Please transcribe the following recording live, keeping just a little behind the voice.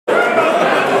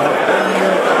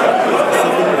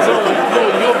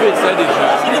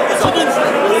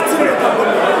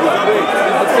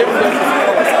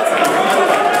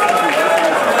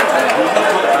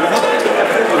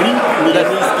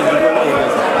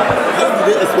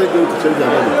Look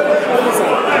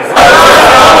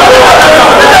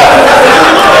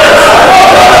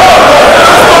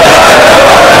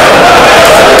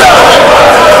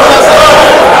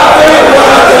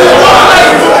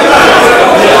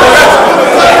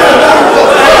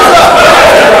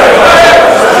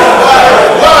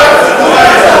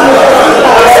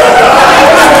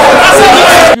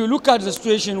at the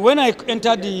situation. When I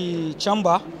entered the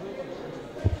chamber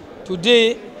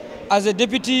today, as a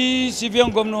deputy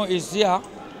CBN governor is here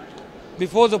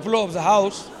before the floor of the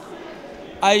house,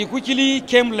 I quickly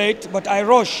came late, but I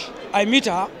rushed. I meet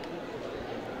her.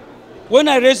 When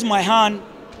I raised my hand,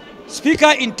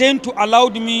 Speaker intended to allow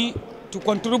me to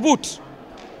contribute,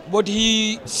 but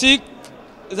he seek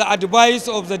the advice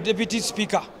of the deputy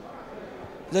speaker.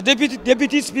 The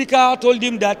deputy speaker told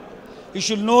him that he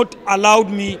should not allow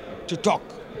me to talk.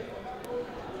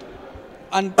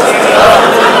 And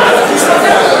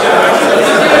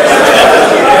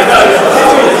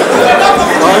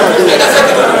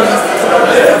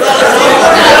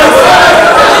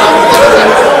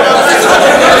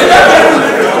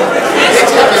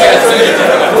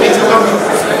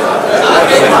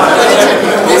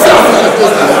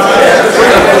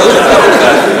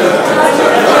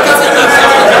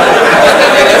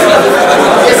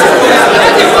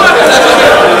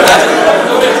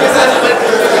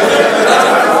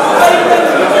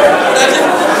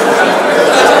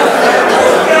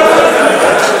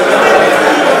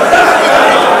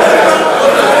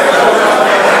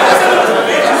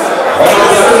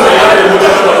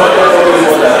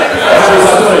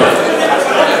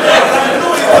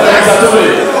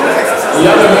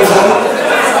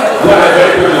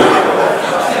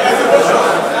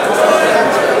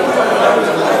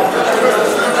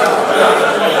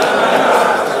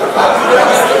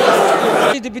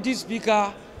the deputy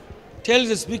speaker tells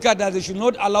the speaker that they should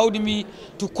not allow me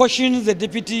to question the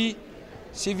deputy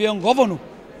CBN governor,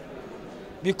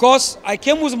 because I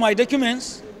came with my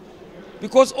documents,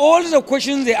 because all the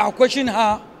questions they are questioning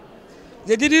her,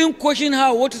 they didn't question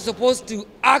her what is supposed to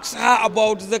ask her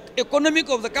about the economic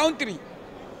of the country.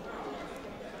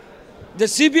 The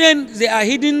CBN, they are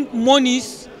hiding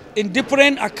monies in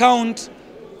different accounts,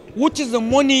 which is the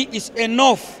money is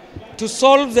enough to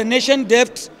solve the nation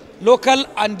debt, local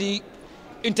and the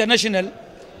international,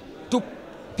 to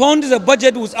fund the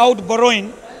budget without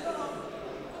borrowing,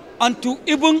 and to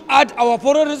even add our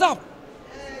foreign reserve.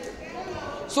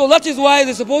 So that is why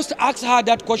they're supposed to ask her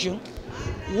that question.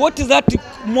 What is that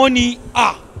money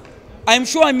are? I'm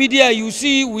sure media, you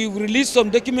see, we released some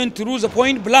document through the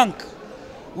point blank.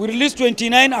 We released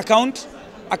 29 account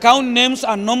names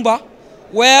and number,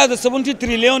 where the 70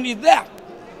 trillion is there.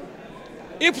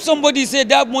 If somebody say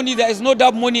that money, there is no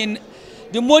that money, and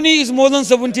the money is more than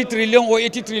 70 trillion or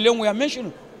 80 trillion we are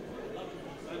mentioning.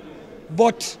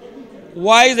 But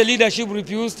why the leadership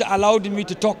refused to allow me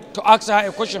to talk, to ask her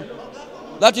a question?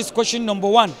 That is question number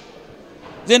one.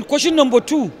 Then question number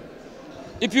two,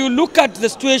 if you look at the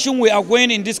situation we are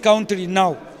going in this country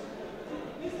now,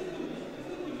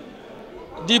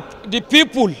 the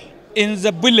people in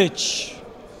the village,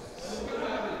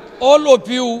 all of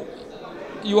you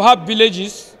have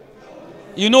villages,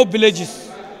 you know villages.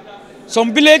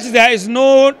 Some villages there is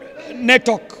no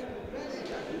network.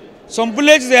 Some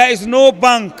villages there is no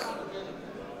bank.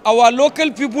 Our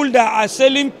local people that are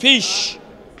selling fish,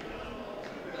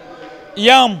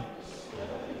 yam,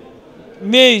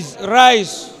 maize,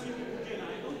 rice,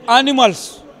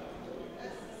 animals,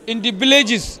 in the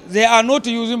villages, they are not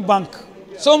using bank.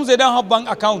 Some they don't have bank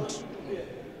account.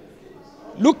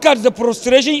 Look at the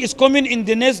frustration is coming in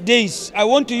the next days. I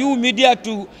want you media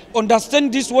to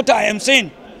understand this, what I am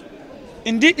saying.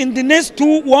 In the next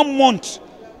 1 month,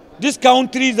 this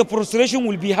country, the frustration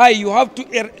will be high. You have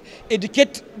to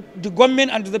educate the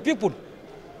government and the people.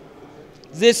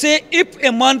 They say if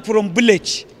a man from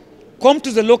village come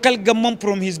to the local government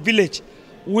from his village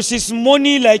with his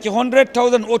money like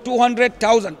 100,000 or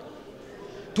 200,000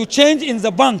 to change in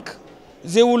the bank,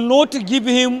 they will not give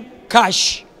him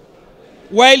cash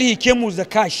while he came with the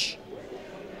cash.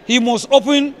 He must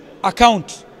open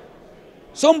account.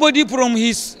 Somebody from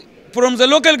the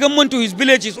local government to his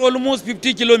village is almost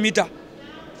 50 kilometers.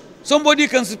 Somebody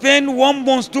can spend 1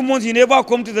 month, 2 months, he never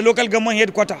come to the local government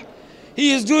headquarters.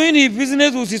 He is doing his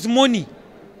business with his money.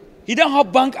 He don't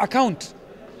have bank account.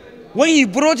 When he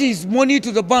brought his money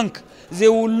to the bank, they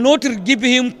will not give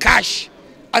him cash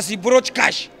as he brought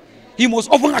cash. He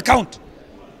must open account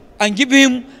and give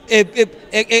him a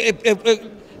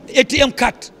ATM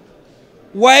card.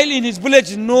 While in his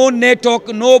village, no network,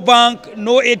 no bank,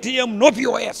 no ATM, no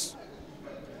POS.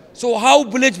 So how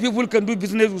village people can do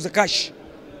business with the cash?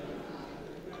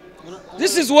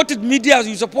 This is what media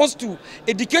you're supposed to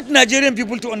educate Nigerian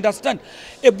people to understand.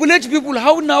 A village people,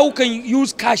 how now can you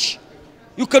use cash?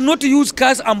 You cannot use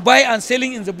cash and buy and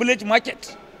selling in the village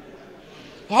market.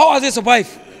 How are they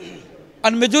survive?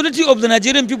 And majority of the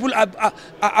Nigerian people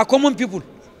are common people.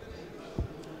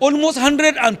 Almost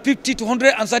 150 to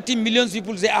 130 million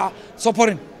people, they are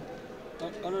suffering.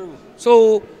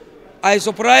 So I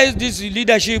surprised this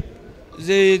leadership.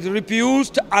 They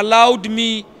refused, allowed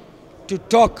me to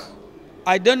talk.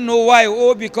 I don't know why,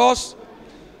 or because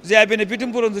they are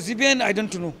benefiting from the CBN, I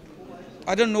don't know.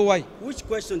 I don't know why. Which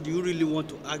question do you really want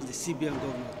to ask the CBN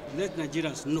governor? Let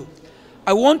Nigerians know.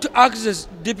 I want to ask the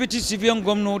deputy CBN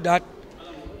governor that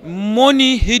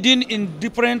money hidden in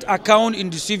different accounts in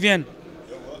the CBN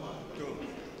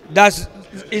that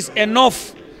is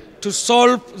enough to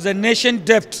solve the nation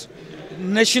debt,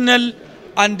 national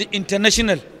and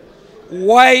international.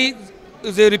 Why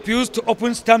they refuse to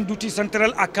open stamp duty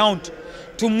central account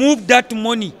to move that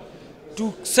money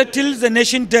to settle the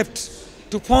nation debt,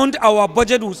 to fund our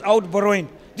budget without borrowing?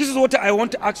 This is what I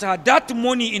want to ask her. That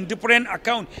money in different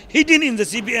account hidden in the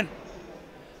CBN.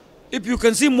 If you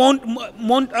can see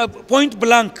point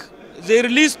blank, they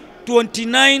released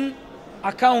 29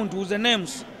 accounts with the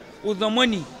names, with the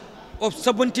money of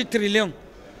 70 trillion.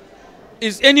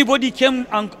 Is anybody came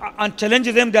and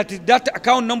challenged them that that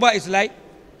account number is lie?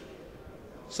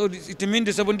 So it means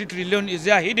the 70 trillion is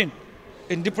there hidden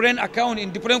in different accounts,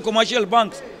 in different commercial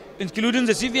banks, including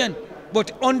the CBN,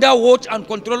 but under watch and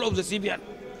control of the CBN.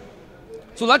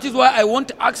 So that is why I want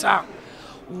to ask her,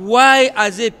 why are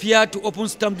they appear to open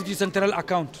stamp duty central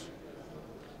account?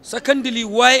 Secondly,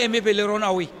 why MFLA run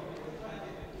away?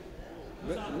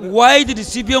 Why did the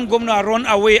CBN governor run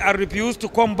away and refuse to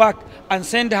come back and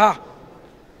send her?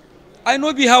 I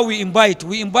know how we invite the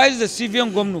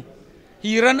CBN governor.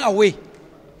 He ran away.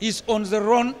 He's on the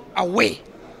run away.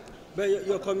 But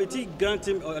your committee grant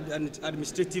him an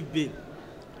administrative bail.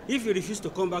 If you refuse to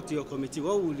come back to your committee,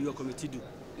 what will your committee do?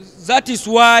 That is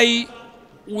why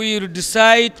we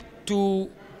decide to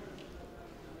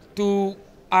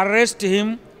arrest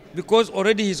him, because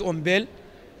already he's on bail,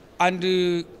 and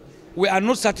we are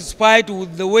not satisfied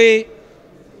with the way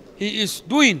he is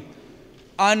doing.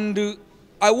 And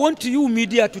I want you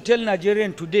media to tell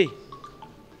Nigerians today,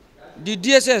 the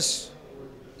DSS,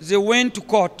 they went to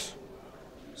court.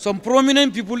 Some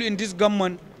prominent people in this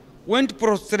government went to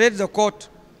prostrate the court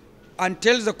and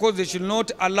tell the court they should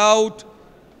not allow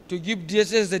to give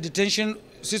DSS the detention,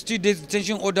 60 days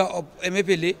detention order of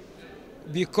MFLA,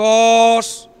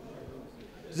 because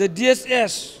the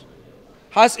DSS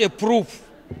has a proof.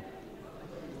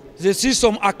 They see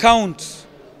some accounts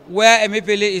where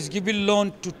MFLA is giving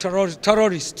loan to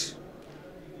terrorists.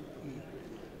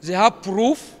 They have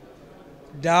proof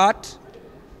that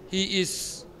he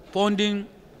is funding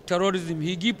terrorism.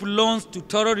 He gives loans to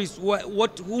terrorists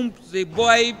whom they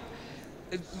buy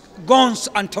guns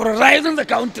and terrorizing the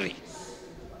country.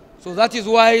 So that is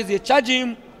why they charge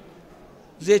him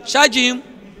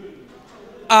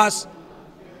as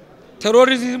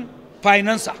terrorism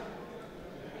financer.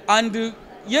 And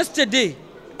yesterday,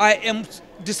 I am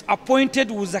disappointed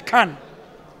with the Khan.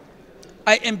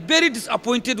 I am very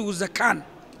disappointed with the Khan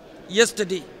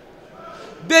yesterday.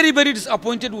 Very, very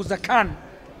disappointed with the Khan.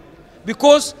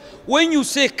 Because when you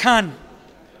say Khan,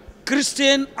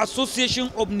 Christian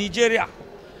Association of Nigeria,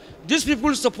 these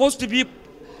people are supposed to be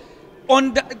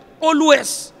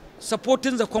always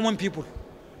supporting the common people.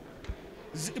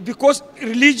 Because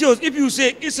religious, if you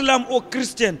say Islam or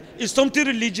Christian, is something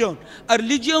religion. A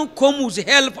religion comes with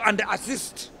help and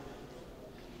assist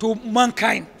to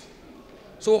mankind.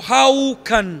 So how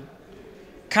can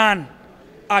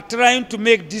are trying to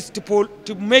make this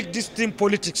thing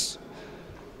politics?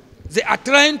 They are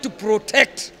trying to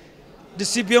protect the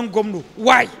CBN government.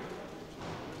 Why?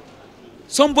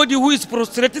 Somebody who is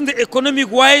frustrating the economic,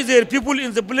 why there are people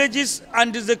in the villages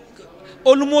and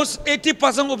almost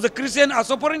 80% of the Christians are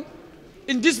suffering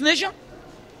in this nation?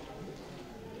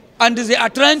 And they are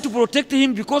trying to protect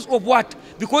him because of what?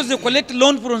 Because they collect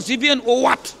loan from CBN or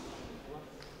what?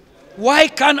 Why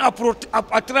can are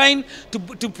trying to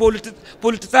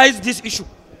politicize this issue?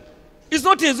 It's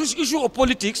not an issue of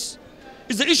politics.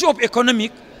 It's the issue of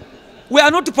economic. We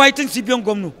are not fighting CBN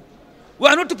government. We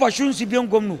are not pursuing CBN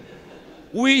government.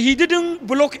 He didn't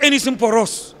block anything for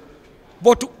us.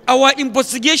 But our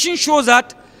investigation shows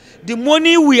that the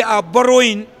money we are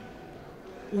borrowing,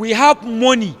 we have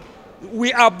money.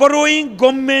 We are borrowing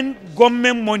government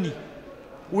money.